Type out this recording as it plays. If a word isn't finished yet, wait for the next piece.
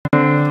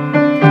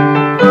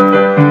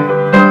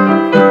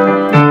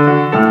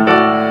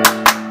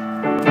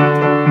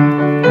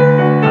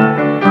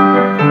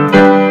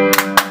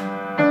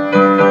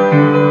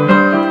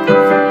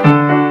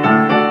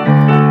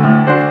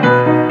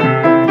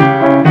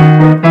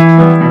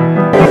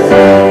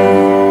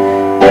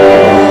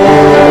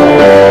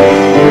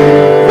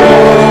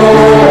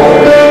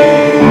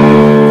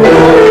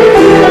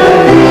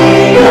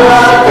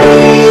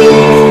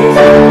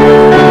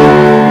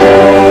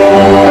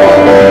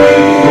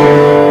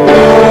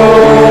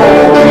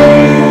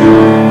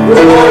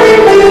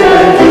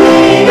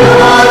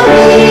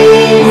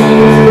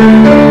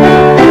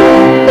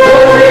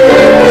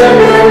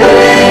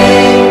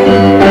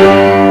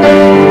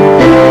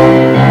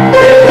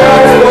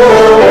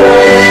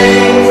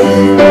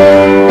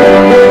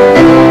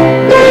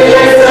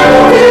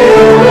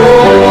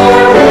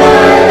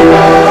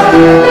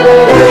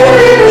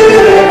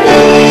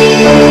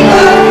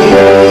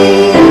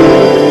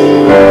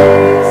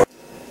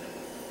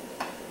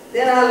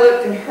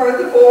looked and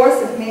heard the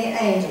voice of many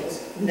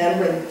angels,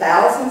 numbering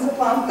thousands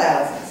upon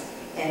thousands,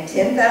 and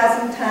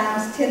 10,000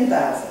 times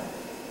 10,000.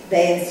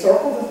 They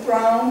encircled the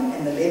throne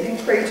and the living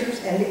creatures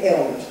and the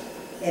elders.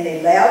 In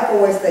a loud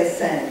voice they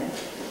sang,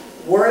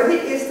 "Worthy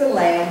is the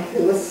Lamb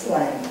who was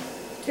slain,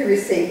 to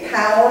receive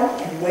power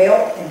and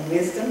wealth and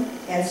wisdom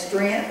and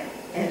strength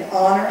and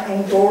honor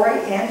and glory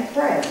and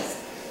praise."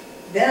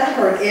 Then I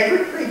heard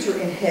every creature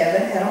in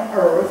heaven and on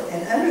earth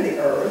and under the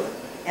earth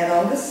and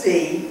on the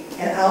sea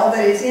and all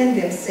that is in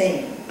them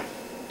sing,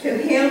 "To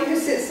him who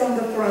sits on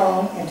the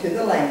throne and to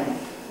the Lamb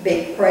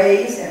be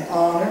praise and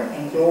honor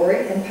and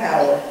glory and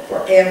power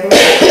forever and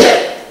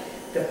ever."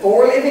 The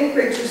four living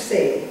creatures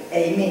said,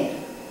 "Amen,"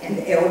 and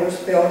the elders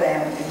fell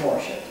down and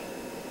worshipped.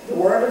 The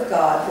word of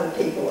God for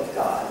the people of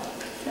God.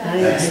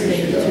 Thanks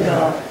be to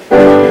God.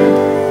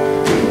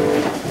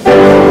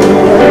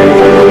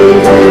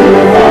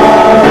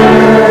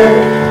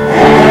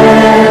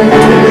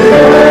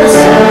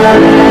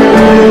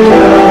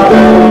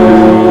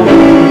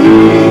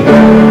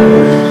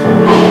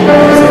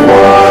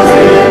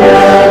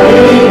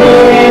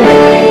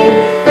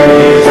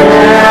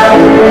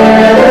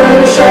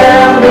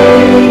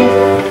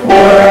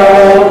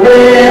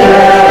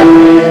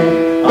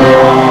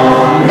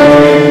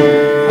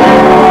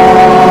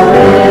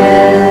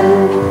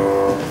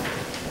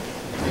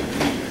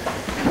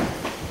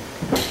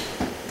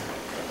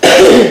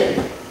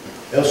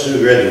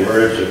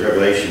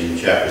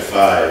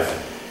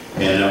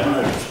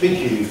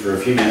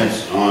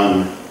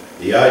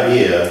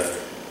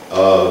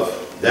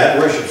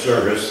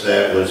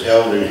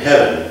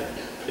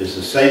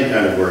 Same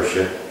kind of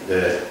worship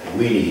that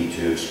we need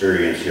to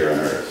experience here on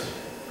earth.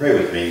 Pray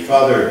with me.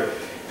 Father,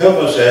 help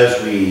us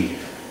as we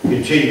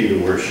continue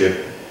to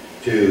worship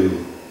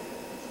to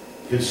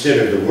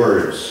consider the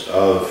words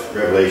of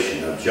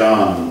Revelation, of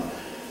John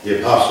the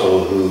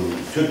Apostle, who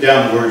took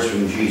down words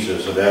from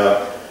Jesus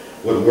about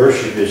what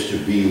worship is to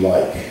be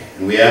like.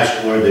 And we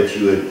ask, Lord, that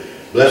you would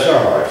bless our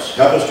hearts,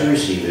 help us to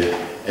receive it,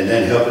 and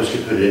then help us to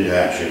put it into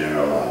action in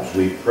our lives.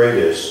 We pray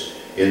this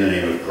in the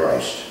name of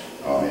Christ.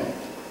 Amen.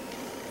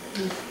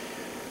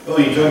 Well,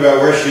 when you talk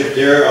about worship,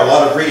 there are a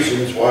lot of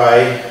reasons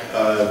why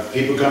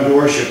people come to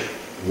worship.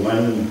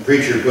 One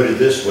preacher put it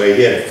this way: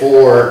 he had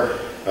four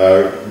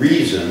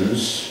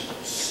reasons,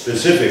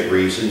 specific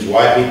reasons,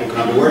 why people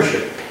come to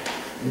worship.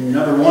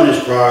 Number one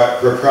is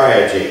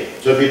propriety.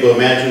 Some people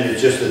imagine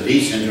it's just a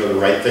decent or the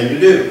right thing to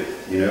do.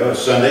 You know,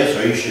 it's Sunday,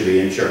 so you should be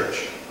in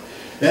church.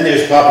 Then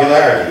there's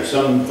popularity.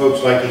 Some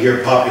folks like to hear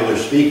popular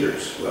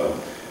speakers. Well,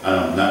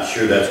 I'm not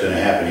sure that's going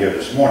to happen here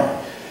this morning.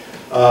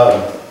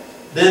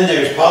 Then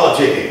there's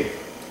politicking.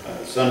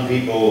 Some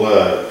people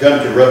come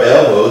to rub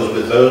elbows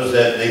with those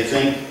that they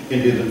think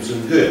can do them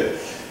some good.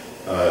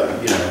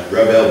 You know,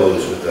 rub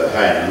elbows with the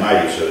high and the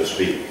mighty, so to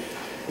speak.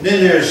 And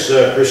then there's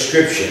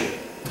prescription.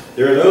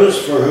 There are those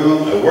for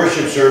whom a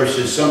worship service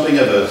is something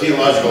of a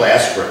theological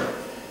aspirin.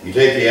 You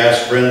take the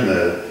aspirin,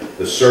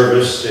 the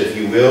service, if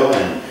you will,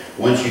 and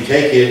once you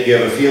take it, you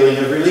have a feeling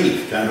of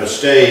relief, kind of a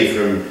stay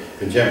from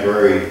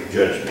contemporary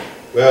judgment.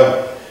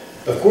 Well,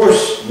 of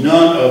course,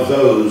 none of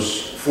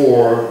those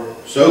four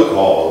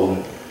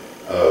so-called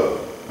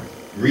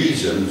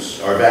reasons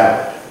are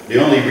valid. The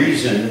only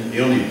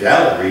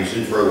valid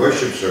reason for a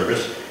worship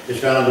service is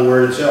found in the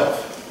Word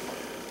itself.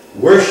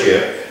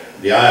 Worship,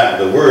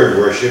 the word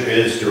worship,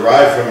 is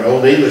derived from an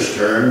Old English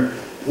term,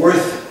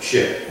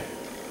 worthship.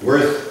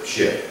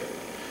 Worthship.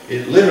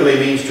 It literally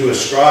means to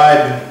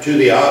ascribe to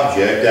the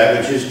object that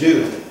which is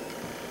due.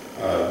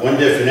 One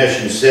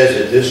definition says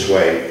it this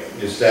way,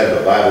 it's that of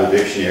the Bible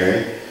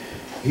dictionary: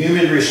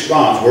 human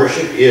response,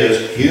 worship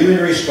is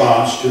human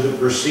response to the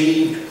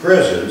perceived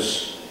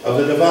presence of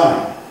the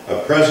divine, a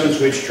presence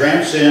which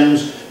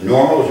transcends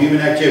normal human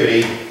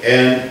activity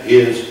and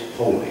is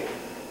holy.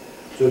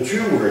 So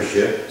true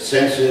worship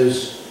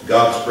senses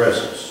God's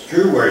presence.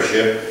 True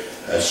worship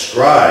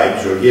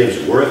ascribes or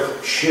gives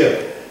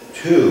worthship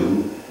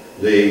to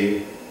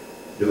the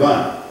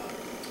divine.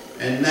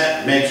 And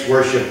that makes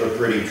worship a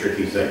pretty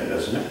tricky thing,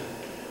 doesn't it?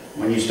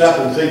 When you stop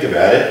and think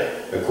about it,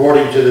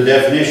 according to the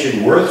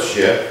definition,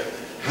 worthship,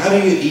 how do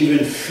you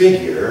even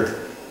figure,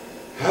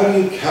 how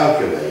do you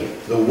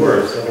calculate the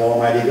worth of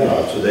Almighty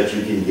God so that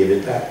you can give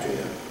it back to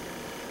Him?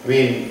 I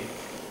mean,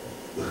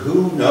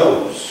 who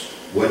knows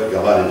what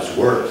God is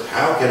worth?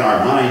 How can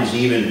our minds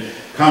even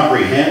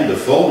comprehend the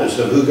fullness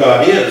of who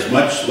God is,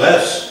 much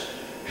less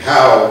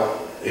how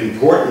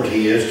important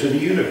He is to the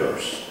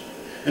universe?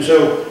 And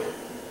so,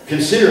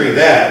 considering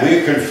that,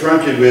 we're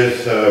confronted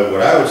with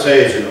what I would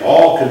say is an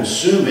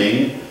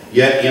all-consuming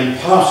yet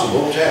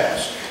impossible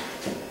task.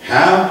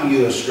 How do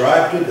you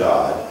ascribe to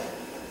God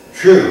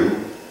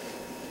true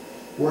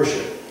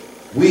worship?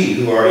 We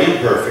who are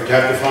imperfect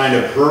have to find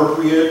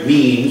appropriate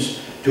means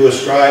to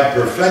ascribe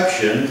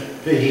perfection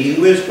to He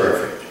who is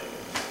perfect.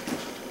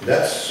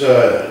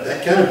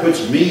 That kind of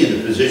puts me in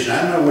the position,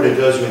 I don't know what it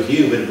does with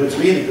you, but it puts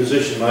me in a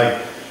position like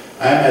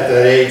I'm at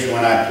that age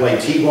when I play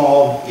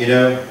t-ball, you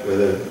know,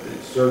 with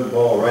a certain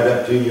ball right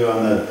up to you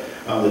on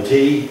the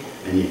tee.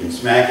 and you can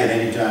smack it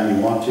anytime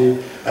you want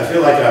to. I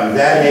feel like I'm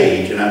that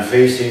age and I'm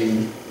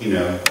facing, you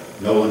know,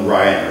 Nolan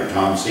Ryan or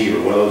Tom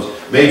Seaver, one of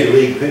those major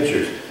league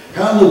pitchers.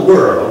 How in the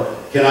world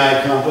can I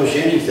accomplish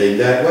anything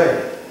that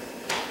way?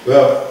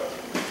 Well,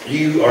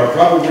 you are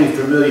probably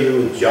familiar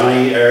with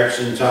Johnny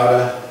Erickson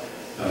Tada,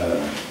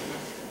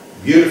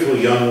 beautiful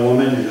young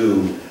woman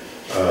who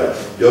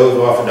dove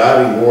off a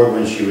diving board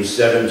when she was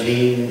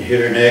 17,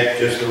 hit her neck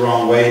just the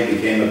wrong way,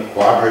 became a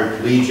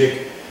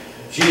quadriplegic.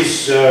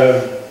 She's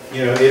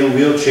you know, in a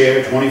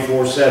wheelchair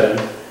 24/7.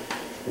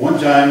 One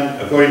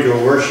time, according to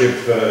a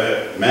worship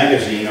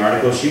magazine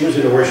article, she was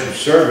in a worship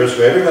service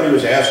where everybody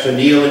was asked to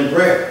kneel in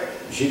prayer.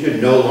 She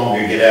could no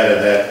longer get out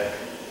of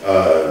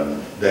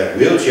that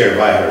wheelchair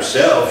by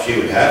herself. She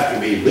would have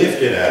to be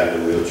lifted out of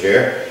the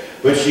wheelchair,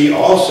 but she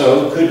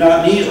also could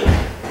not kneel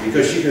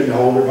because she couldn't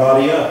hold her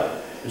body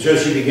up. And so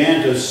she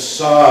began to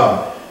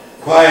sob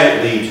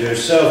quietly to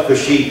herself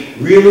because she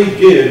really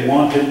did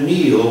want to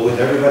kneel with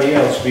everybody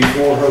else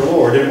before her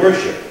Lord and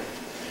worship.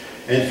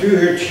 And through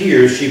her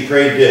tears, she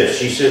prayed this.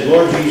 She said,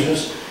 Lord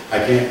Jesus, I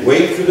can't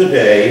wait for the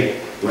day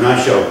when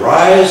I shall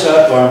rise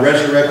up on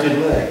resurrected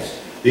legs,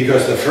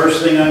 because the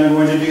first thing I'm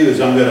going to do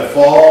is I'm going to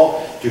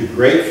fall to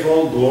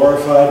grateful,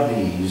 glorified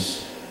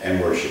knees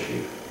and worship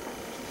you.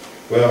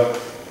 Well,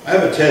 I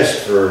have a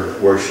test for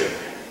worship.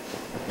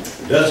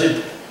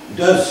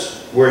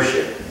 Does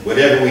worship,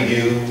 whatever we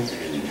do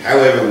and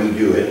however we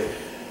do it,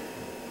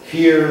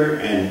 here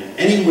and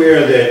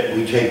anywhere that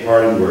we take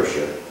part in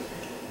worship,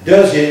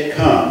 does it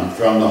come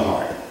from the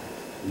heart?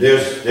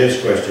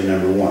 There's question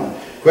number one.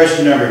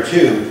 Question number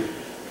two,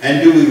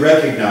 and do we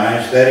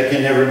recognize that it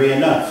can never be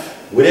enough?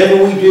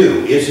 Whatever we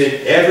do, is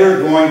it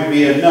ever going to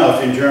be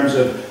enough in terms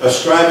of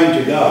ascribing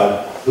to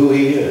God who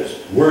He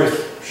is,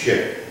 worth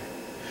sharing?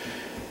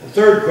 The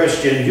third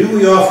question, do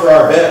we offer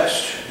our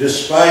best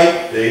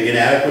despite the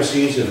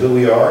inadequacies of who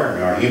we are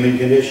and our human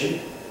condition?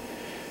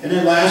 And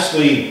then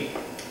lastly,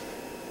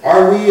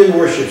 are we in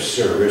worship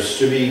service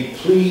to be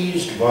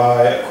pleased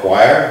by a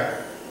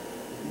choir,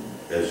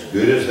 as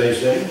good as they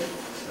sing,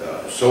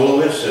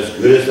 soloists, as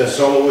good as the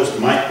soloist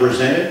might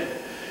present it,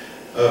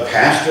 a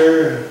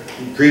pastor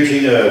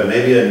preaching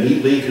maybe a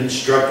neatly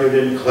constructed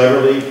and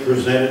cleverly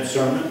presented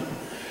sermon?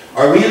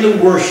 Are we in the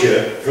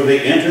worship for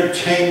the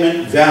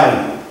entertainment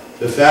value,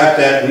 the fact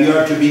that we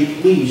are to be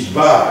pleased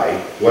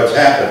by what's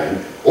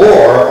happening, or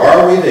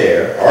are we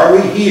there, are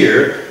we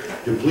here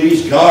to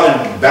please God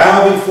and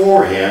bow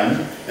before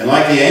Him, and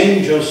like the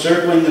angels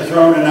circling the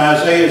throne in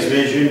Isaiah's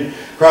vision,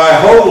 cry,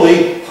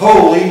 holy,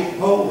 holy,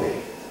 holy.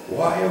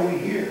 Why are we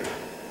here?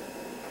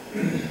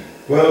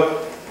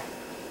 Well,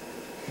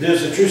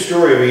 there's a true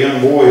story of a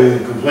young boy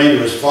who complained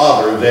to his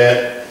father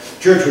that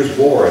church was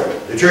boring.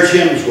 The church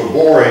hymns were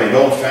boring and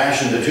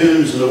old-fashioned. The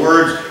tunes and the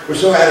words were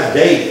so out of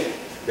date.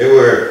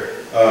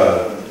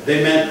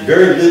 They meant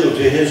very little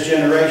to his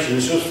generation.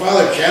 And so his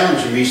father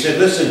challenged him. He said,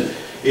 listen,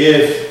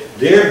 if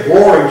they're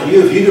boring to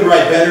you, if you could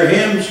write better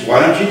hymns, why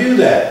don't you do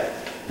that?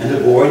 And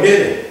the boy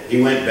did it.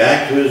 He went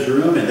back to his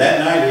room, and that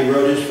night he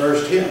wrote his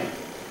first hymn.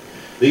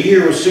 The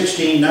year was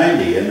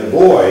 1690, and the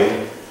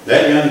boy,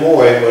 that young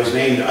boy, was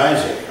named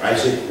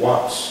Isaac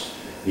Watts.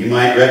 You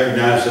might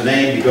recognize the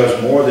name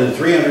because more than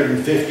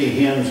 350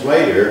 hymns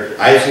later,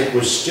 Isaac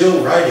was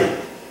still writing.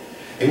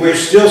 And we're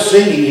still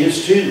singing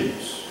his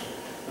tunes.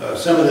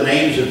 Some of the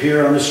names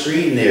appear on the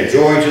screen there.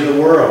 Joy to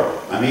the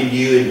World. I mean, do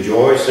you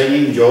enjoy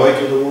singing Joy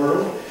to the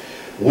World?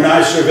 When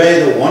I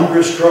survey the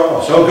wondrous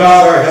cross, oh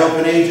God, our help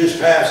in ages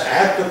past,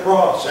 at the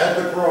cross,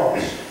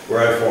 where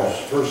I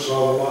first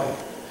saw the light.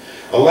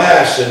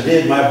 Alas, and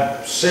did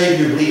my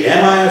Savior bleed?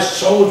 Am I a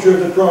soldier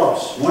of the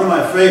cross? One of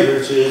my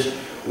favorites is,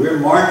 we're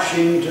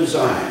marching to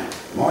Zion.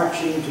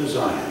 Marching to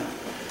Zion.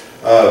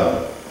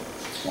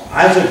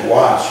 Isaac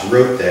Watts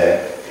wrote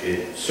that,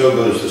 so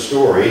goes the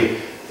story,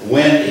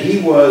 when he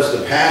was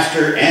the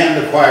pastor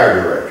and the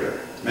choir director.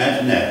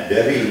 Imagine that,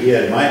 Debbie, he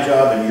had my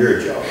job and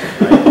your job,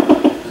 right?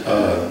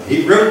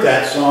 He wrote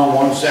that song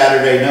one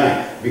Saturday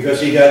night because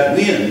he got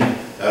wind.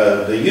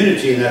 The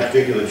unity in that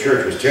particular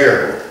church was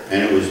terrible,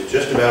 and it was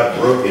just about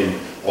broken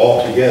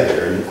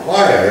altogether. And the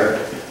choir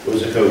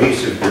was a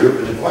cohesive group,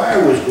 and the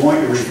choir was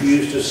going to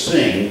refuse to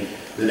sing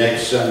the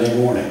next Sunday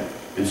morning.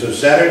 And so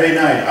Saturday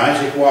night,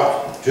 Isaac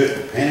Watts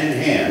took pen in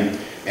hand,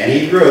 and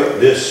he wrote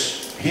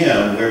this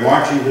hymn, We're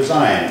Marching to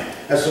Zion.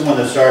 That's the one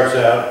that starts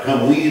out,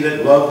 come we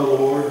that love the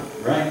Lord,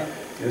 right?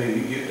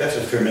 That's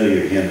a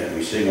familiar hymn that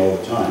we sing all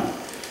the time.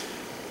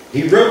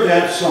 He wrote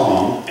that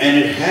song, and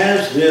it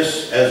has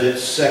this as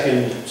its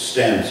second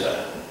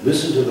stanza.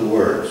 Listen to the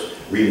words.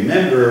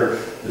 Remember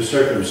the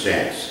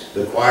circumstance.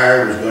 The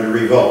choir was going to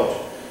revolt.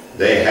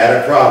 They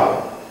had a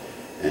problem.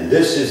 And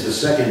this is the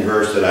second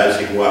verse that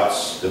Isaac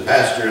Watts, the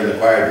pastor and the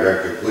choir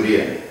director, put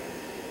in.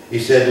 He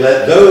said,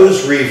 let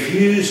those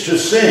refuse to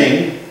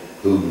sing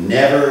who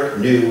never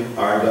knew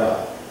our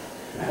God.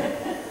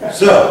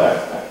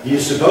 So, do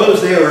you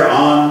suppose they were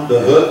on the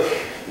hook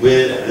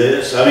with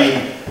this? I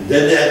mean,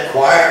 did that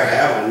choir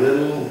have a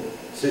little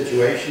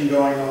situation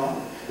going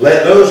on?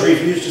 Let those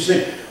refuse to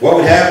sing. What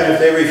would happen if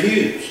they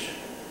refused?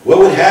 What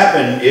would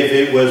happen if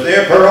it was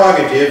their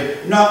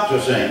prerogative not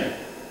to sing?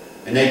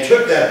 And they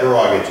took that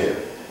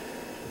prerogative.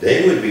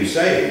 They would be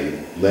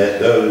saying, let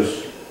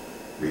those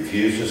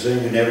refuse to sing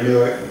who never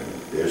knew it.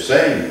 They're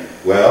saying,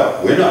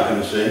 well, we're not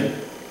going to sing.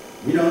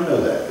 We don't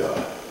know that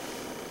God.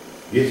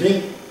 Do you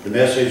think the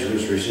message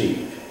was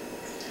received?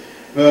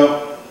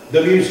 Well,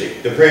 the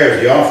music, the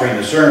prayers, the offering,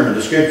 the sermon,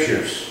 the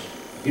scriptures,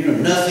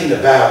 nothing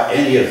about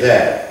any of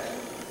that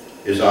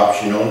is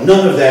optional.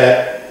 None of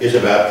that is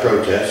about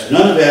protest.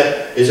 None of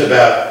that is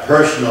about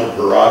personal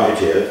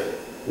prerogative.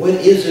 What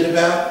is it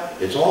about?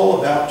 It's all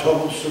about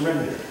total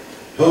surrender.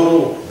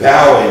 Total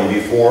bowing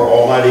before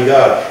Almighty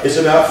God. It's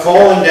about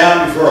falling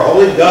down before a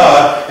holy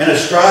God and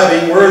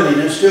ascribing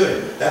worthiness to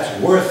Him. That's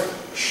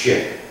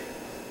worship.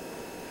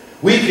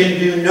 We can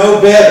do no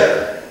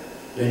better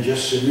than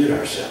just submit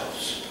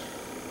ourselves.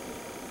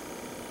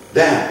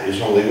 That is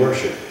holy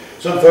worship.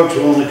 Some folks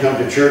will only come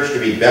to church to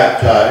be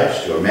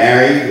baptized or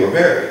married or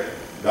buried.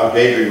 Dr.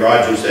 Adrian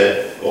Rogers,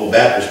 that old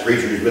Baptist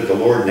preacher who's with the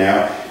Lord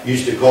now,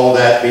 used to call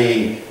that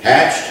being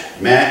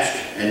hatched, matched,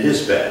 and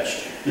dispatched.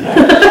 He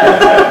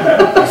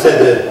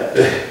said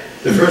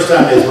the first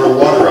time they throw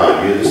water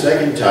on you, the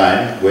second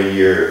time when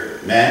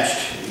you're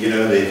matched,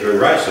 they throw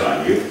rice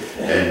on you,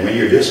 and when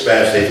you're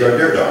dispatched, they throw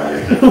dirt on you.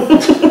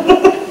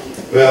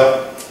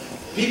 Well,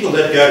 people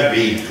that got to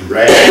be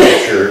dragged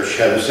to church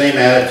have the same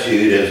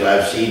attitude as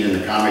I've seen in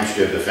the comic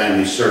strip, The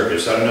Family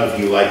Circus. I don't know if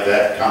you like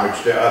that comic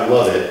strip. I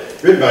love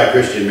it. Written by a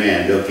Christian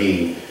man, Bill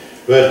Keane.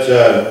 But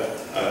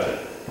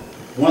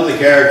one of the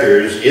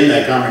characters in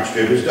that comic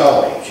strip is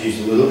Dolly. She's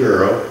a little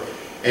girl.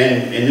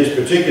 And in this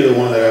particular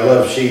one that I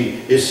love,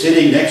 she is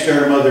sitting next to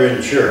her mother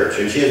in church,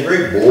 and she has a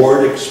very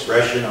bored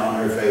expression on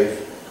her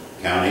face,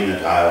 counting the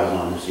tiles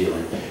on the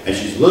ceiling. And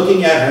she's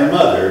looking at her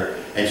mother,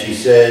 and she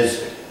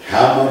says,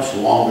 "How much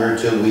longer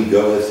till we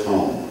goeth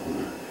home?"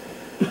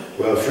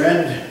 Well,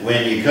 friend,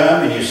 when you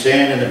come and you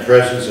stand in the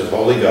presence of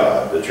holy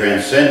God, the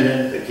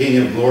transcendent, the King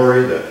of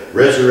glory, the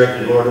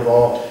resurrected Lord of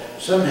all,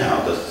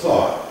 somehow the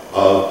thought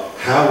of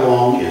how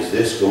long is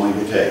this going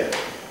to take?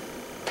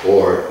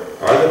 Or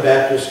are the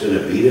Baptists going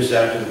to beat us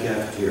out to the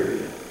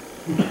cafeteria?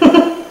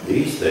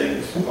 These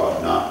things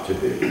ought not to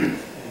be.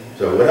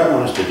 So what I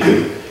want us to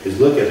do is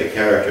look at the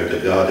character of the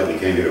God that we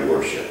came here to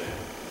worship.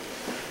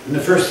 And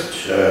the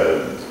first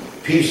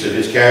piece of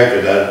His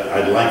character that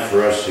I'd like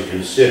for us to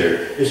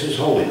consider is His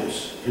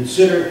holiness.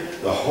 Consider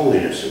the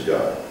holiness of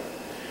God.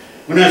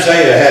 When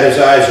Isaiah had his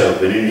eyes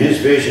open in his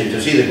vision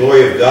to see the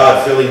glory of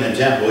God filling the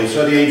temple, he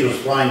saw the angels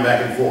flying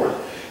back and forth.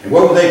 And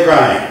what were they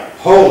crying?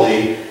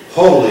 Holy,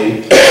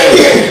 holy, holy.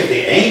 If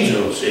the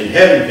angels in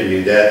heaven can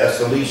do that, that's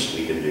the least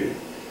we can do.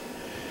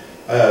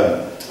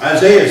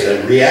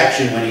 Isaiah's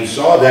reaction when he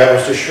saw that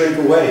was to shrink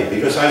away,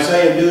 because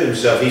Isaiah knew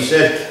himself. He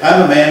said,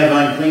 I'm a man of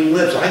unclean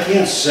lips. I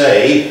can't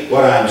say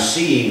what I'm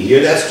seeing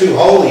here. That's too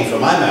holy for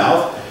my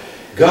mouth.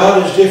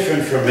 God is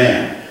different from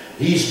man.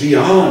 He's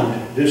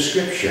beyond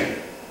description.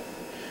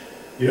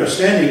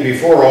 Standing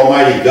before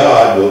Almighty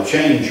God will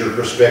change your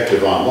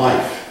perspective on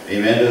life.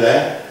 Amen to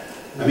that?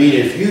 I mean,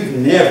 if you've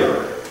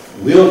never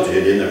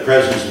wilted in the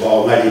presence of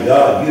Almighty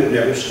God, you have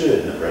never stood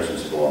in the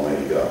presence of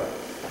Almighty God.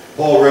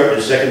 Paul wrote in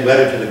his second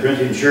letter to the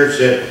Corinthian church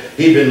that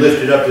he'd been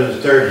lifted up to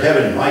the third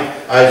heaven. Like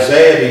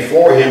Isaiah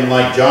before him,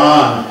 like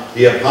John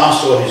the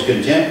apostle, his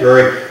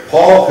contemporary,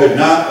 Paul could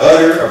not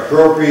utter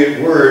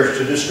appropriate words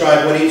to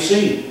describe what he'd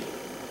seen.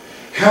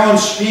 How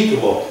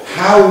unspeakable,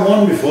 how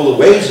wonderful the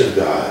ways of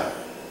God.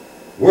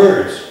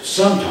 Words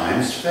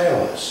sometimes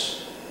fail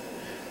us.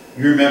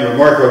 You remember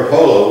Marco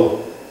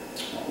Polo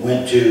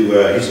went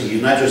to,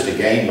 he's not just a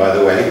game, by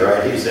the way,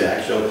 right? He's an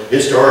actual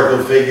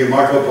historical figure.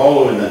 Marco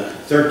Polo in the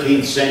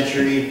 13th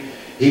century,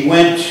 he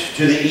went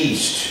to the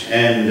East,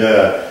 and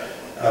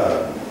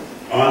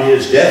on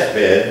his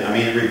deathbed, I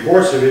mean,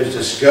 reports of his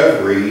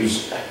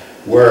discoveries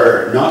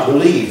were not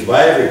believed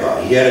by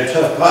everybody. He had a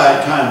tough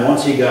time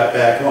once he got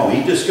back home.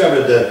 He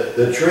discovered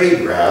the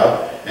trade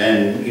route,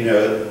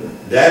 and,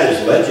 that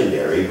is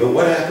legendary. But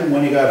what happened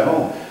when he got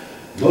home?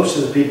 Most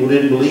of the people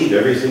didn't believe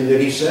everything that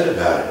he said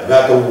about it,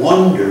 about the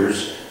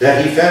wonders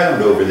that he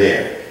found over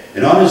there.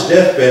 And on his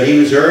deathbed, he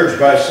was urged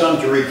by some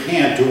to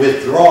recant, to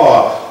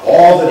withdraw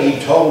all that he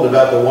told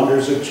about the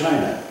wonders of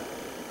China.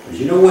 But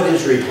you know what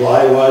his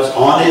reply was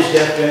on his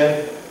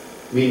deathbed?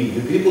 I mean,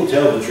 do people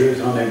tell the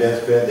truth on their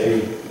deathbed?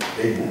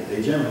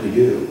 They generally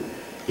do.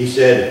 He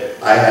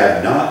said, I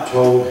have not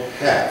told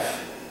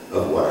half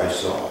of what I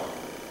saw.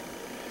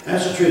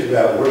 That's the truth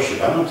about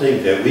worship. I don't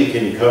think that we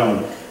can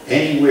come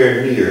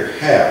anywhere near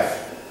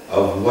half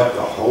of what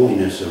the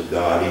holiness of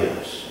God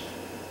is.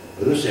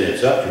 But listen,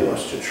 it's up to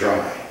us to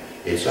try.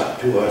 It's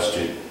up to us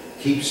to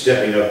keep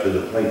stepping up to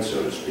the plate,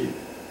 so to speak.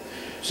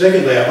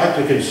 Secondly, I'd like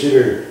to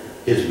consider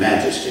His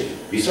majesty.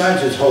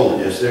 Besides His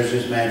holiness, there's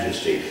His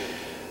majesty.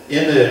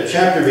 In the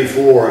chapter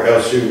before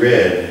Elsu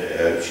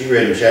read, she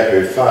read in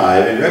chapter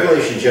 5. In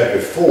Revelation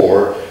chapter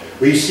 4,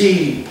 we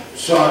see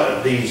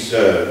these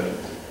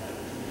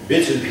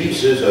bits and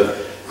pieces of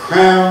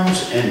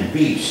crowns and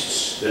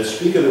beasts that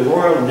speak of the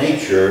royal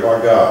nature of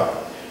our God.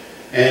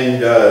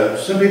 And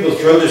some people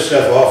throw this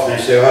stuff off and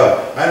they say,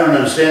 oh, I don't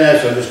understand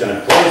that, so I'm just going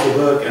to close the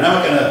book, and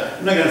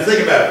I'm not going to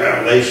think about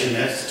Revelation.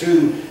 That's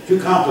too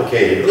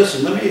complicated.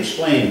 Listen, let me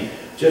explain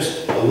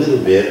just a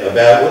little bit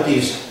about what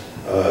these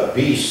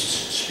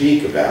beasts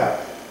speak about.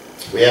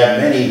 We have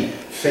many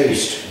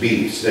faced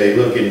beasts. They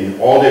look in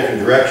all different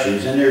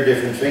directions, and they're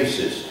different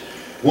faces.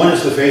 One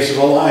is the face of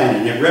a lion,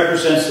 and it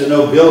represents the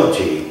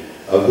nobility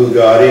of who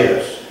God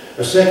is.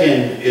 A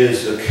second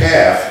is the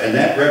calf, and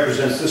that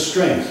represents the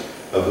strength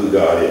of who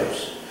God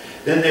is.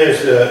 Then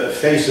there's the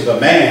face of a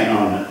man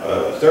on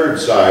a third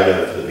side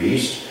of the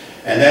beast,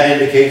 and that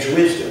indicates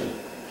wisdom.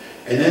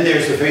 And then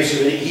there's the face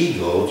of an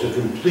eagle to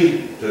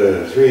complete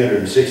the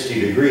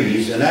 360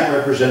 degrees, and that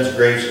represents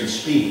grace and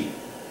speed.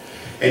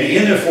 And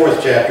in the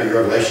 4th chapter of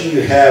Revelation,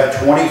 you have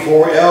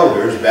 24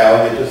 elders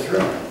bowing at the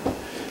throne.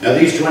 Now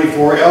these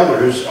 24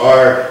 elders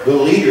are the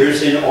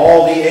leaders in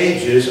all the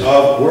ages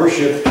of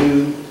worship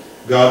to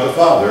God the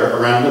Father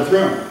around the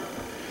throne.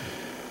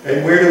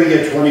 And where do we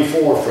get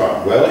 24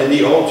 from? Well, in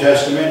the Old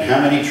Testament, how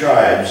many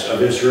tribes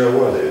of Israel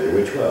were there? There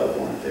were 12,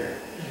 weren't there?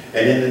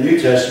 And in the New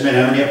Testament,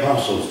 how many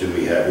apostles do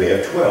we have? We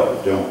have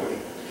 12, don't we?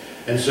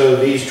 And so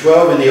these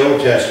 12 in the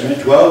Old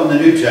Testament, 12 in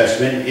the New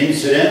Testament,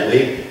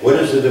 incidentally, what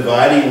is the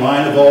dividing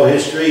line of all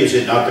history? Is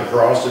it not the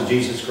cross of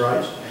Jesus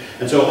Christ?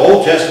 And so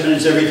Old Testament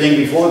is everything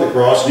before the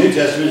cross, New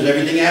Testament is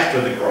everything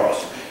after the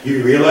cross.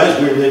 You realize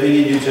we're living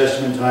in New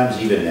Testament times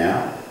even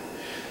now?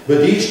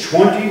 But these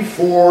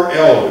 24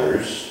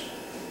 elders,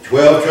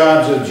 12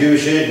 tribes of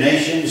Jewish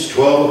nations,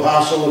 12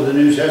 apostles of the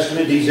New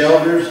Testament, these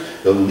elders,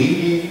 the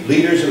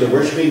leaders of the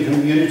worshiping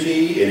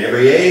community in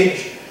every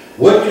age,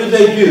 what do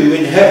they do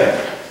in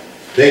heaven?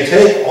 They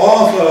take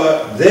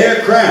off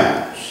their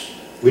crowns,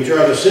 which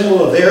are the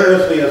symbol of their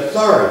earthly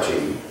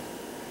authority,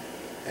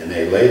 and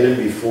they lay them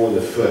before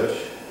the foot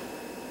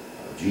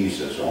of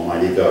Jesus,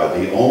 Almighty God,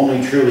 the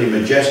only truly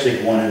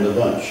majestic one in the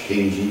bunch,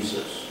 King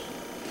Jesus.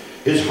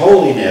 His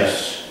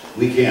holiness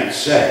we can't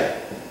say,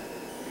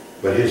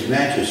 but his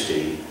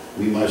majesty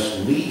we must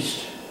at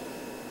least,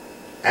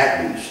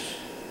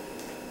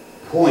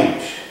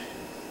 point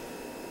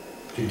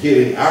to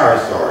giving our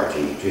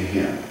authority to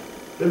him.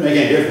 It doesn't make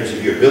any difference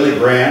if you're Billy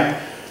Graham,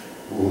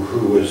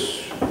 who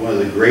was one of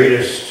the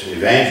greatest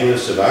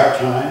evangelists of our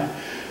time,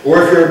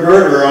 or if you're a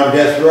murderer on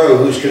death row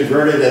who's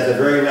converted at the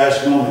very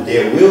last moment.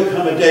 There will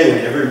come a day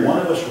when every one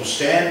of us will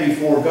stand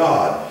before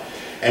God,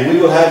 and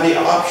we will have the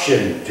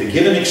option to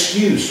give an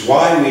excuse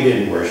why we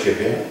didn't worship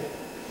him,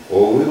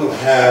 or we will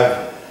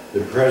have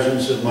the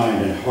presence of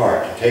mind and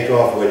heart to take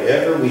off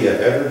whatever we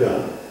have ever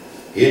done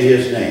in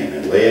his name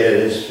and lay it at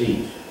his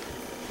feet.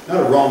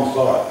 Not a wrong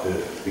thought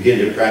to begin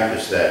to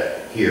practice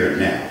that here and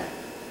now.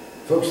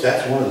 Folks,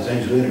 that's one of the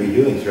things we're going to be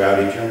doing throughout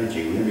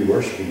eternity. We're going to be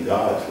worshiping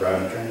God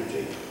throughout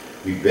eternity.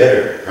 We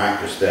better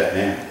practice that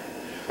now.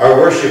 Our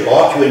worship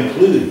ought to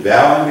include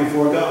bowing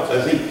before God.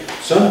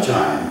 So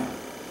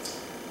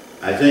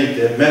I think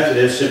that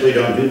Methodists simply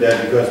don't do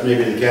that because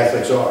maybe the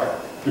Catholics are.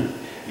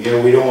 You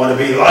know, we don't want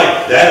to be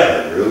like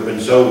that other group,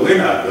 and so we're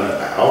not going to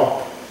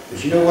bow.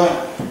 But you know what?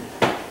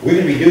 We're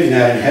going to be doing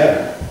that in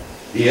heaven.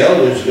 The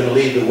elders are going to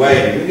lead the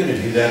way, and we're going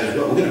to do that as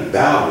well. We're going to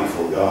bow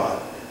before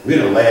God. We're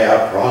going to lay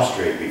out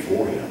prostrate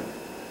before him.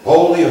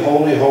 Holy,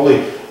 holy,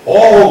 holy.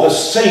 All the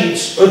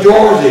saints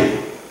adore thee.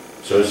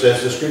 So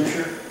says the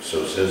scripture,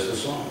 so says the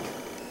song.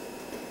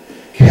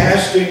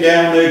 Casting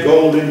down their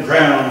golden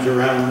crowns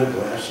around the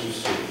glassy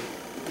sea.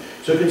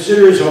 So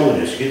consider his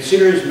holiness,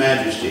 consider his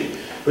majesty.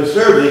 But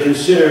thirdly,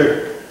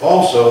 consider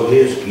also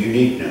his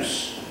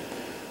uniqueness.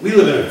 We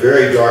live in a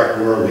very dark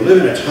world. We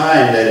live in a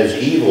time that is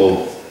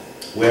evil,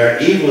 where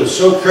evil is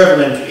so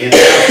prevalent in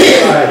our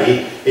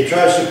society, it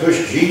tries to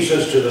push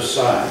Jesus to the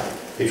side.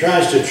 It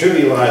tries to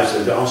trivialize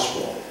the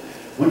gospel.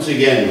 Once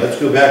again, let's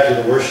go back to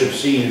the worship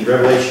scene in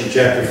Revelation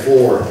chapter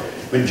 4.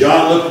 When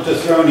John looked at the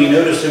throne, he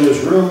noticed there was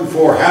room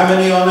for how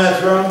many on that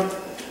throne?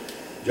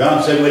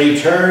 John said when he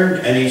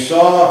turned and he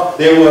saw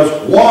there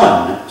was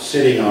one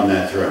sitting on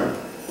that throne.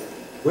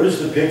 What is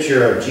the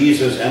picture of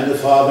Jesus and the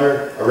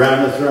Father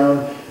around the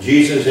throne?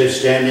 Jesus is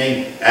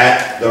standing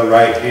at the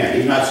right hand.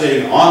 He's not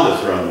sitting on the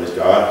throne with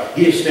God.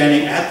 He is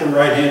standing at the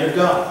right hand of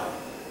God.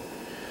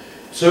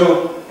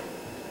 So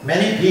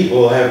many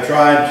people have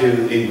tried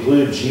to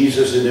include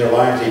Jesus in their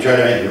life. They try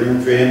to make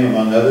room for him,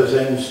 among other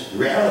things. The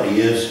reality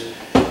is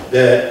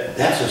that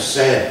that's a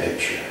sad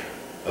picture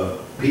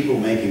of people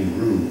making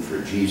room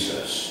for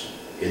Jesus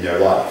in their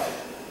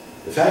life.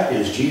 The fact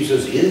is,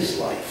 Jesus is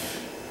life.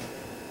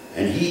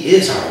 And he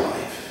is our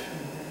life.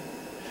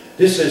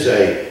 This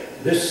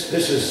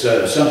is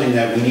something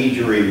that we need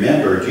to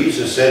remember.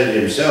 Jesus said it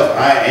himself.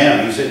 I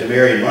am. He said to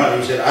Mary and Martha,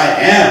 he said, I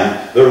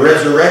am the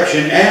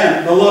resurrection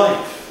and the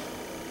life.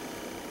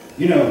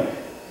 You know,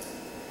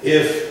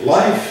 if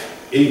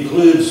life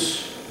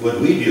includes what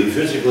we do,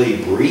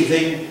 physically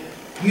breathing,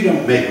 you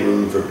don't make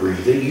room for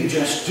breathing. You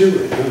just do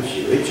it, don't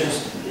you? It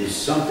just is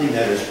something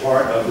that is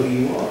part of who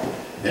you are.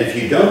 And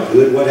if you don't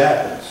do it, what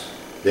happens?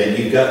 Then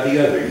you've got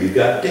the other. You've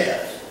got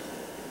death.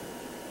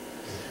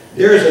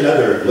 There is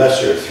another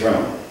lesser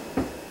throne.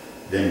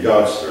 than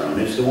God's throne.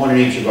 It's the one in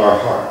each of our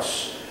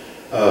hearts.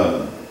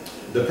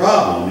 The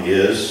problem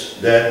is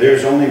that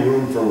there's only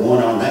room for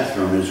one on that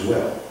throne as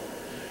well.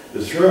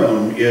 The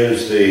throne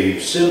is the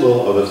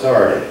symbol of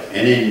authority.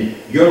 And in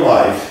your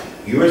life,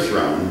 your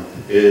throne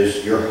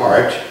is your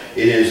heart.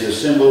 It is the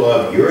symbol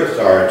of your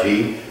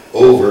authority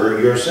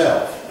over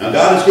yourself. Now,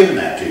 God has given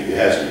that to you,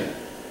 hasn't He?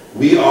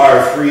 We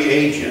are free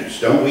agents.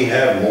 Don't we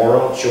have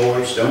moral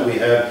choice? Don't we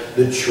have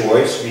the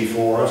choice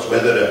before us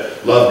whether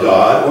to love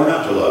God or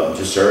not to love Him,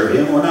 to serve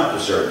Him or not to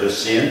serve, to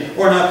sin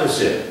or not to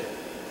sin?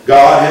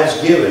 God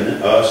has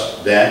given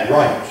us that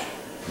right.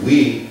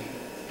 We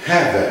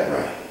have that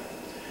right.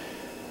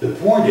 The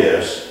point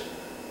is,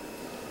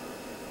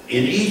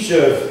 in each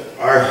of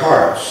our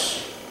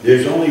hearts,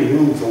 there's only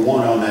room for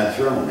one on that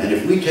throne. And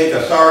if we take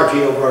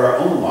authority over our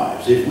own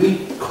lives, if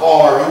we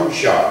call our own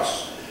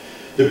shots,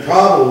 the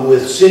problem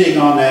with sitting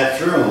on that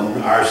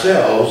throne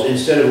ourselves,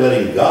 instead of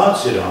letting God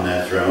sit on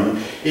that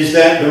throne, is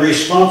that the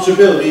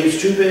responsibility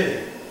is too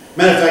big.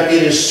 Matter of fact,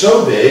 it is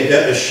so big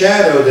that the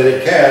shadow that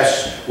it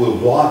casts will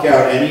block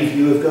out any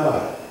view of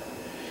God.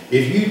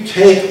 If you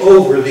take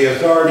over the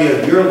authority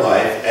of your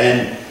life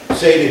and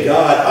say to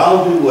God,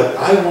 I'll do what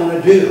I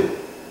want to do,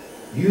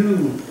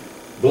 you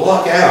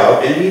block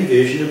out any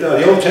vision of God.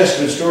 The Old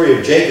Testament story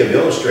of Jacob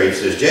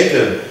illustrates this.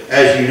 Jacob,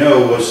 as you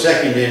know, was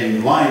second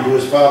in line to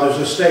his father's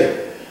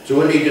estate. So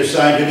what did he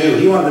decide to do?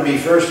 He wanted to be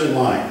first in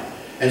line.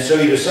 And so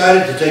he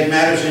decided to take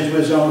matters into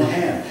his own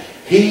hand.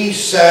 He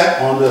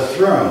sat on the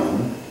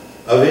throne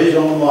of his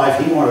own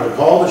life. He wanted to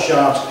call the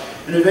shots.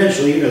 And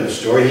eventually, you know the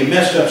story, he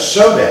messed up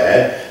so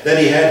bad that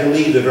he had to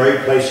leave the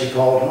very place he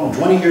called home.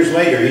 20 years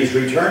later, he's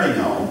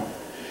returning home.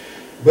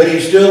 But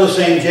he's still the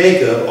same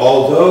Jacob,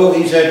 although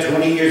he's had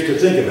 20 years to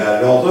think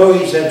about it, although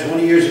he's had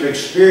 20 years of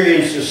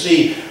experience to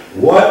see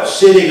what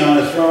sitting on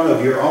the throne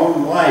of your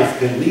own life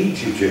can lead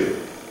you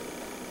to.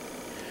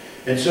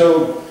 And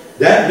so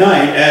that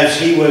night, as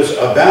he was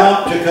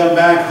about to come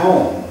back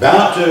home,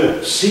 about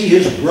to see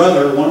his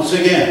brother once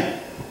again,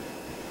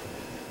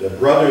 the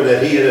brother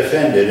that he had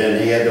offended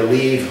and he had to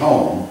leave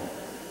home,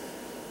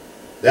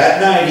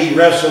 that night he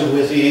wrestled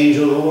with the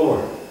angel of the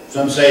Lord.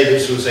 Some say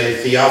this was a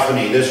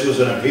theophany. This was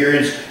an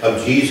appearance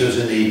of Jesus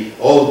in the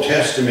Old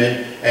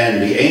Testament,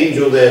 and the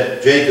angel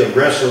that Jacob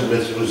wrestled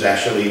with was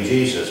actually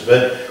Jesus.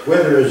 But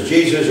whether it was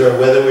Jesus or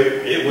whether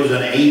it was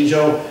an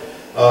angel,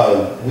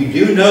 we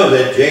do know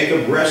that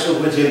Jacob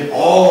wrestled with him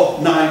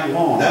all night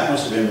long. That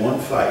must have been one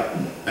fight.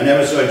 I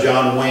never saw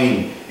John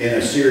Wayne in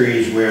a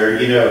series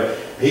where, you know,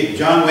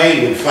 John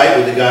Wayne would fight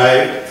with the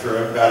guy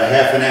for about a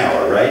half an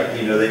hour, right?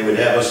 You know, they would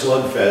have a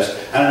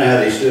slugfest. I don't know how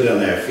they stood on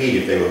their feet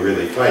if they were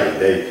really fighting.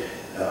 They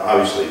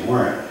obviously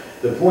weren't.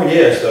 The point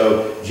is,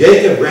 though,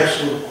 Jacob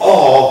wrestled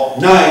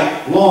all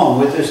night long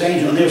with this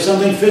angel. And there was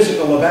something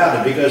physical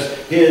about it because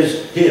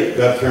his hip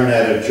got thrown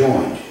out of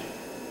joint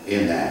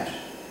in that.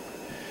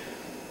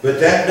 But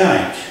that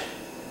night,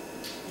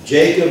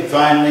 Jacob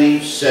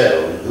finally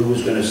settled who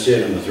was going to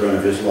sit on the throne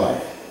of his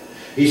life.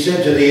 He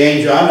said to the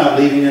angel, I'm not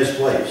leaving this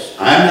place.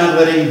 I'm not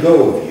letting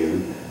go of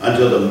you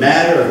until the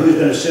matter of who's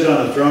going to sit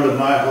on the throne of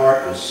my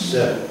heart is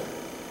settled.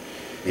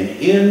 And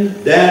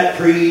in that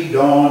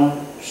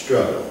pre-dawn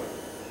struggle,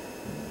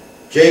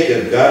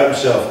 Jacob got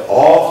himself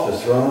off the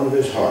throne of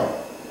his heart,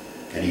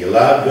 and he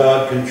allowed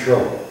God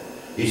control.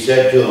 He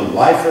said to him,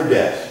 life or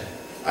death,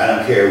 I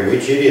don't care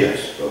which it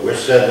is, but we're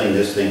settling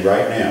this thing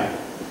right now.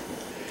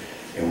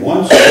 And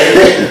once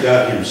Jacob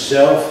got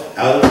himself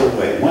out of the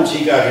way, once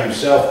he got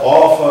himself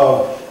off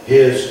of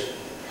his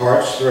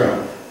heart's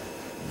throne,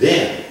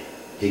 then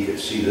he could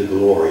see the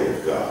glory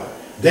of God.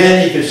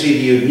 Then he could see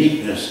the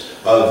uniqueness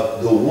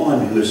of the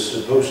one who is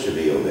supposed to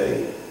be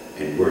obeyed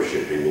and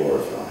worshipped and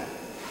glorified.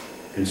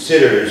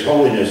 Consider his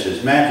holiness,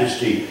 his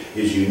majesty,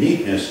 his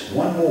uniqueness.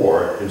 One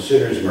more,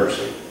 consider his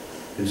mercy.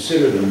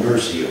 Consider the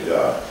mercy of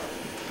God.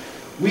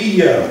 We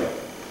know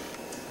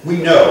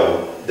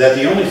that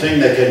the only thing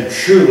that can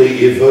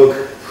truly evoke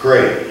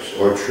praise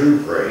or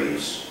true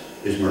praise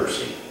is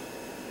mercy.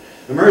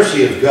 The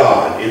mercy of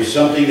God is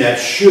something that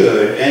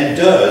should and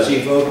does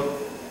evoke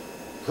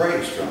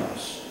praise from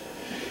us.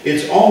 It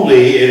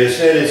is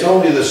said, it's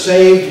only the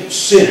saved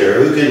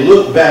sinner who can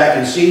look back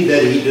and see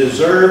that he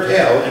deserved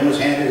hell and was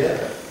handed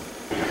heaven.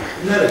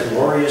 Isn't that a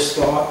glorious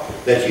thought?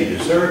 That you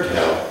deserved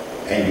hell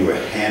and you were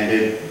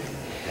handed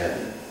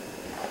heaven.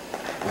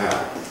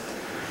 Wow.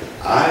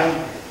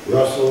 I,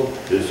 Russell,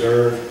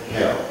 deserve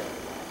hell.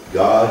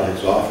 God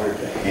has offered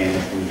to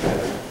hand me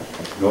heaven.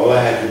 And all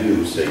I had to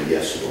do was say,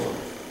 yes, Lord.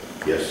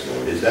 Yes,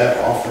 Lord. Is that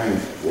offering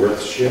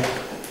worship?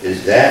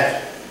 Is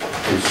that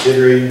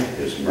considering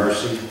his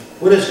mercy?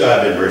 What has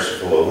God been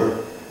merciful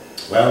over?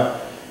 Well,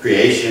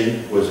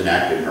 creation was an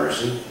act of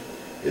mercy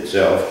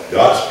itself.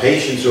 God's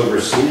patience over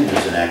sin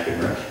is an act of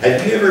mercy.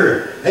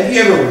 Have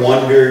you ever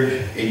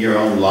wondered in your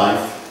own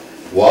life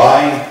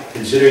why,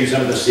 considering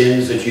some of the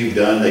sins that you've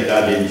done, that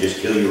God didn't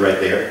just kill you right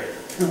there?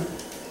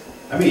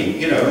 I mean,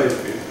 you know,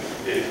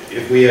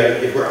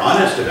 if we're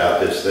honest about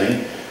this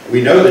thing,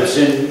 we know that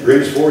sin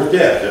brings forth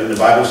death. Doesn't the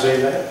Bible say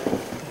that?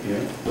 You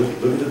know,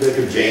 Look at the book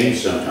of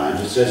James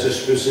sometimes. It says it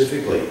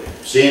specifically.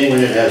 Sin,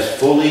 when it has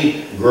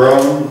fully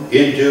grown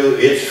into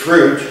its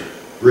fruit,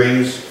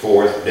 brings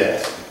forth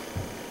death.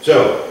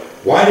 So,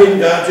 why didn't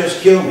God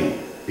just kill me?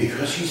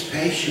 Because he's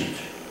patient.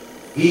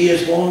 He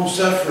is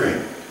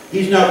long-suffering.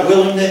 He's not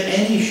willing that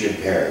any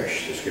should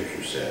perish, the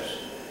scripture says.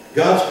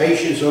 God's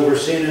patience over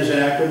sin is an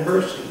act of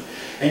mercy.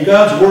 And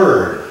God's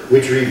word,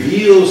 which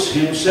reveals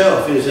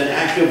himself, is an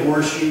act of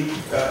mercy,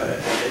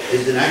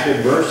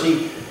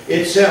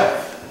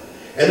 itself.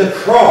 And the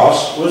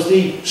cross was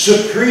the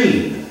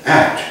supreme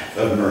act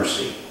of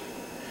mercy.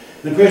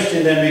 The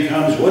question then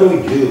becomes, what do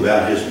we do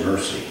about his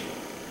mercy?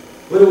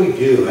 What do we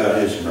do about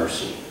his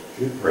mercy?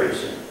 We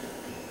praise him.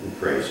 We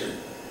praise him.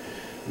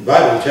 The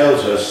Bible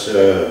tells us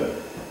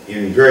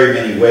in very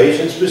many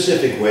ways, in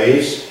specific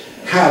ways,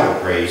 how to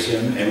praise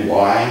him and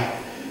why.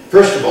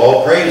 First of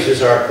all, praise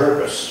is our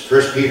purpose.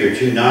 1 Peter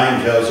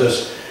 2:9 tells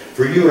us,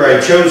 "For you are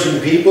a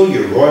chosen people,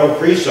 your royal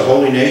priests, a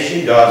holy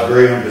nation, God's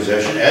very own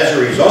possession. As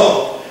a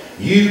result,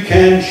 you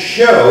can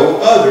show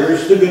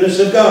others the goodness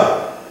of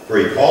God. For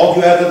he called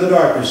you out of the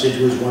darkness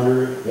into his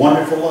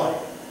wonderful light."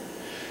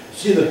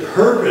 See, the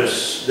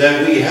purpose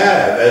that we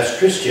have as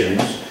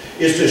Christians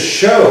is to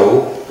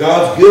show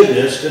God's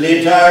goodness to the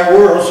entire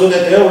world so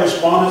that they'll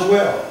respond as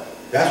well.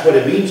 That's what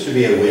it means to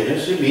be a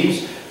witness. It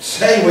means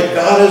say what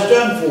God has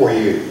done for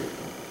you.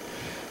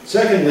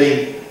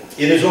 Secondly,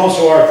 it is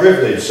also our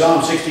privilege.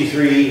 Psalm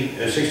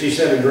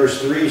 67 verse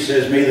 3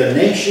 says, "May the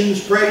nations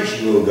praise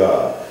you, O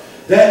God."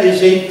 That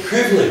is a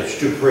privilege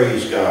to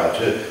praise God,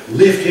 to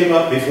lift him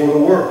up before the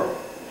world.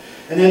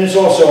 And then it's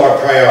also our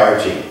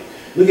priority.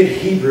 Look at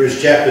Hebrews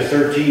chapter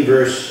 13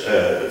 verse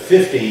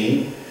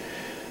 15.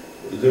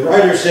 The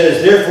writer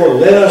says, "Therefore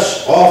let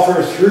us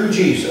offer through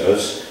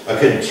Jesus a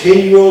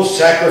continual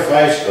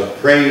sacrifice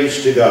of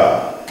praise to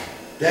God."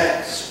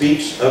 That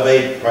speaks of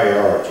a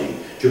priority,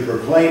 to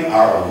proclaim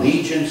our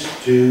allegiance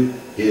to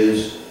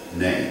his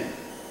name.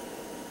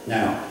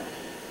 Now,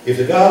 if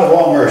the God of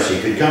all mercy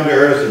could come to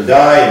earth and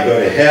die and go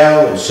to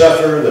hell and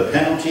suffer the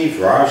penalty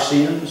for our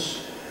sins,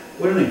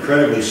 what an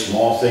incredibly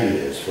small thing it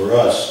is for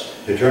us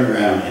to turn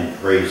around and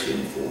praise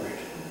him for it.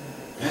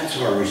 That's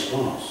our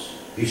response.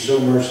 He's so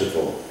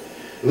merciful.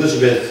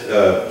 Elizabeth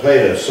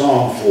played a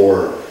song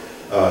for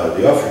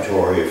the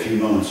offertory a few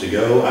moments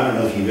ago. I don't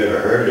know if you've ever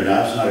heard it or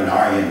not. It's not an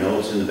our hymnal,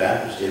 it's in the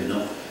Baptist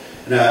hymnal.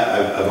 And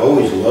I've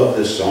always loved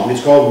this song.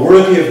 It's called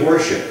 "Worthy of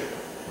Worship."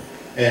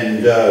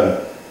 And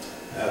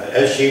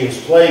as she was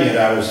playing it,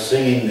 I was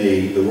singing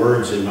the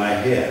words in my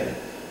head.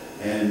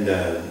 And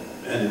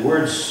the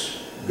words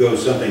go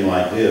something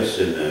like this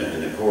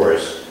in the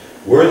chorus: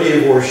 "Worthy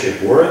of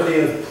worship, worthy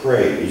of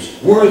praise,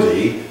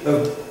 worthy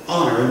of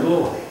honor and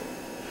glory.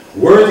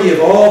 Worthy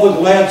of all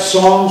the glad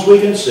songs we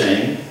can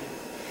sing,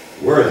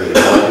 worthy of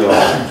all the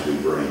offerings we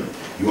bring.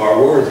 You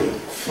are worthy,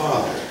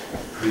 Father,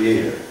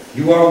 Creator.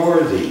 You are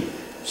worthy,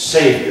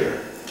 Savior,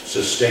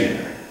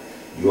 Sustainer.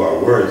 You are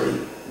worthy,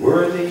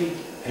 worthy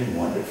and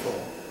wonderful,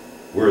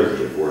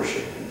 worthy of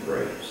worship and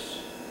praise."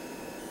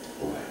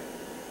 Boy,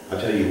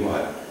 I'll tell you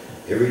what,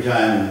 every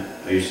time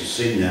I used to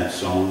sing that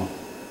song,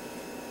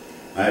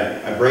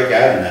 I break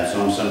out in that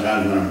song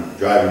sometimes when I'm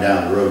driving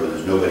down the road and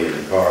there's nobody in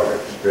the car that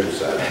can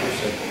criticize me or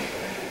something.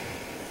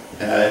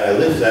 And I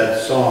lift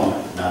that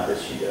song, not that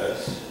she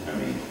does. I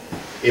mean,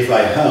 if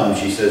I hum,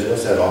 she says,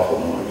 "What's that awful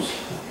noise?"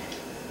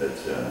 But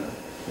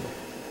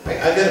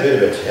I got a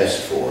bit of a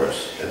test for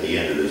us at the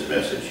end of this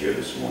message here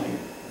this morning.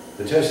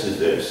 The test is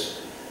this: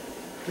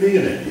 what are you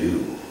going to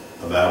do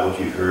about what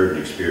you've heard and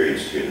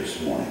experienced here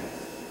this morning?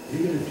 What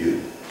are you going to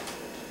do?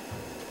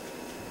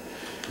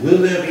 Will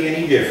there be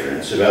any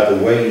difference about the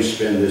way you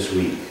spend this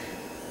week?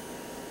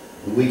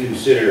 When we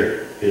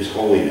consider his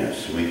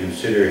holiness, when we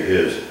consider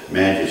his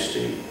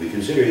majesty, we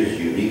consider his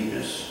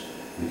uniqueness,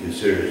 we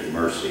consider his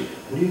mercy,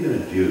 what are you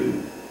going to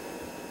do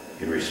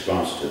in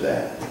response to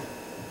that?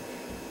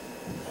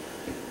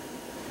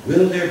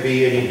 Will there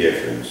be any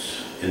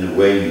difference in the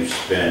way you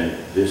spend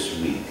this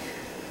week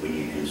when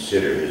you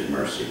consider his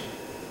mercy?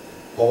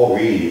 Paul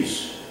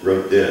Reeves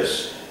wrote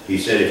this. He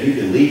said, "If you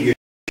can leave your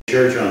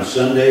church on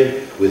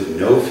Sunday with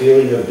no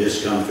feeling of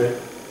discomfort,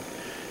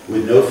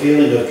 with no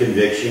feeling of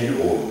conviction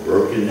or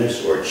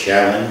brokenness or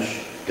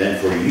challenge, then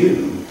for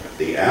you,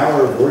 the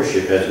hour of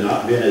worship has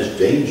not been as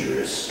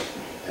dangerous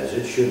as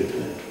it should have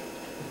been."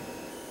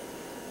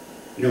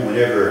 You know,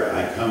 whenever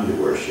I come to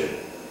worship,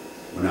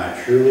 when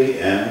I truly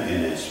am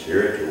in a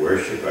spirit to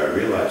worship, I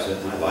realize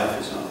that my life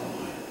is on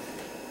the line.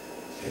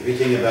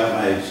 Everything about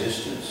my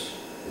existence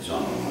is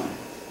on the line.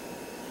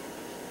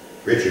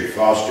 Richard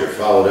Foster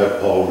followed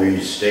up Paul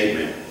Reed's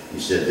statement. He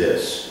said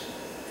this: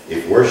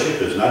 "If worship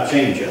does not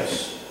change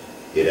us,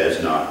 it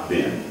has not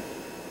been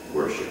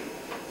worship."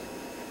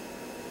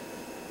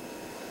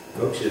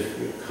 Folks, if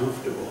you're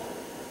comfortable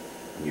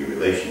in your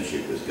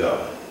relationship with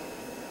God,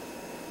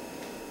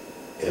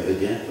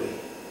 evidently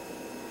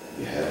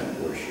you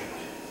haven't worshipped.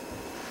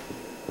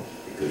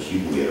 Because you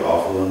can get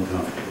awful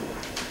uncomfortable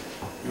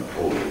in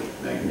a holy,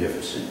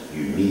 magnificent,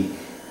 unique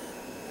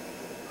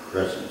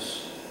presence,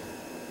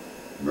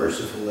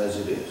 merciful as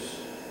it is,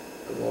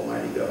 of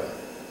Almighty God.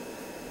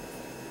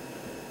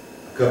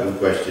 A couple of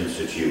questions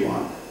to chew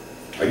on.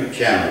 Are you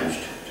challenged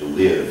to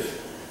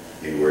live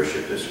in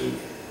worship this week?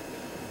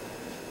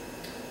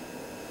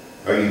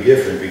 Are you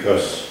different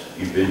because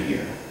you've been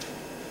here?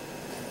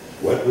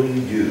 What will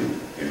you do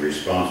in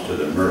response to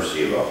the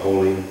mercy of a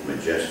holy,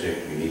 majestic,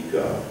 unique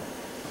God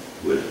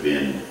who has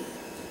been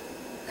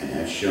and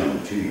has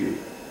shown to you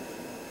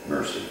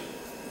mercy?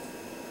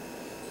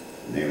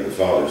 In the name of the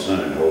Father, Son,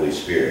 and Holy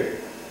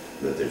Spirit,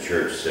 let the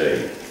church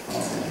say,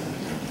 Amen.